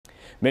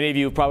Many of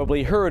you have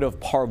probably heard of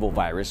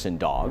parvovirus in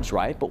dogs,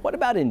 right? But what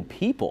about in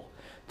people?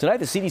 Tonight,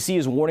 the CDC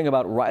is warning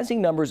about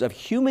rising numbers of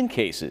human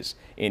cases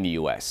in the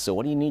U.S. So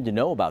what do you need to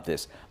know about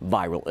this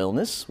viral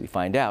illness? We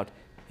find out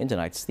in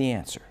tonight's The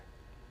Answer.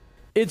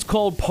 It's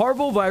called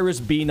parvovirus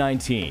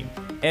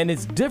B19, and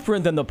it's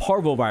different than the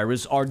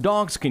parvovirus our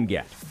dogs can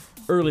get.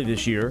 Early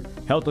this year,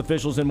 health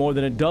officials in more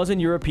than a dozen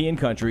European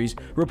countries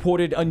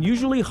reported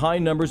unusually high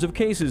numbers of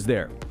cases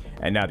there.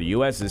 And now the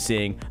U.S. is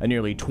seeing a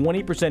nearly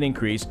 20%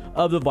 increase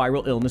of the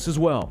viral illness as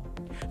well.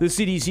 The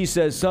CDC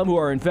says some who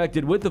are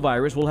infected with the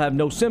virus will have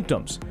no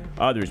symptoms.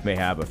 Others may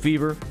have a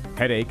fever,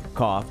 headache,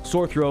 cough,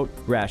 sore throat,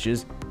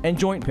 rashes, and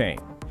joint pain.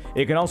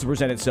 It can also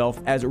present itself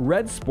as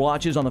red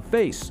splotches on the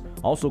face,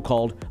 also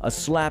called a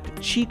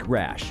slapped cheek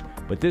rash,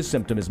 but this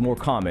symptom is more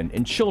common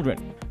in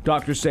children.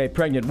 Doctors say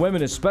pregnant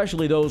women,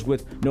 especially those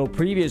with no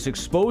previous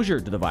exposure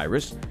to the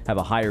virus, have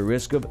a higher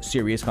risk of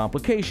serious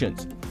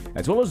complications,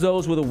 as well as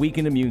those with a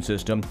weakened immune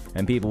system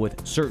and people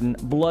with certain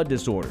blood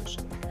disorders.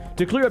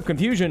 To clear up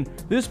confusion,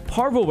 this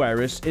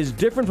parvovirus is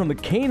different from the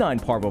canine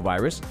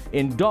parvovirus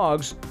in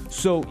dogs,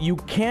 so you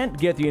can't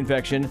get the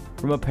infection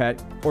from a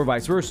pet or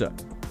vice versa.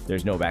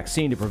 There's no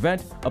vaccine to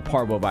prevent a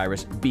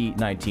parvovirus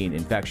B19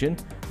 infection,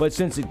 but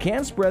since it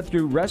can spread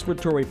through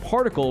respiratory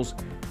particles,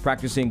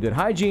 practicing good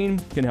hygiene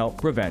can help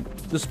prevent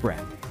the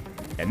spread.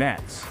 And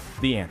that's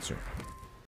The Answer.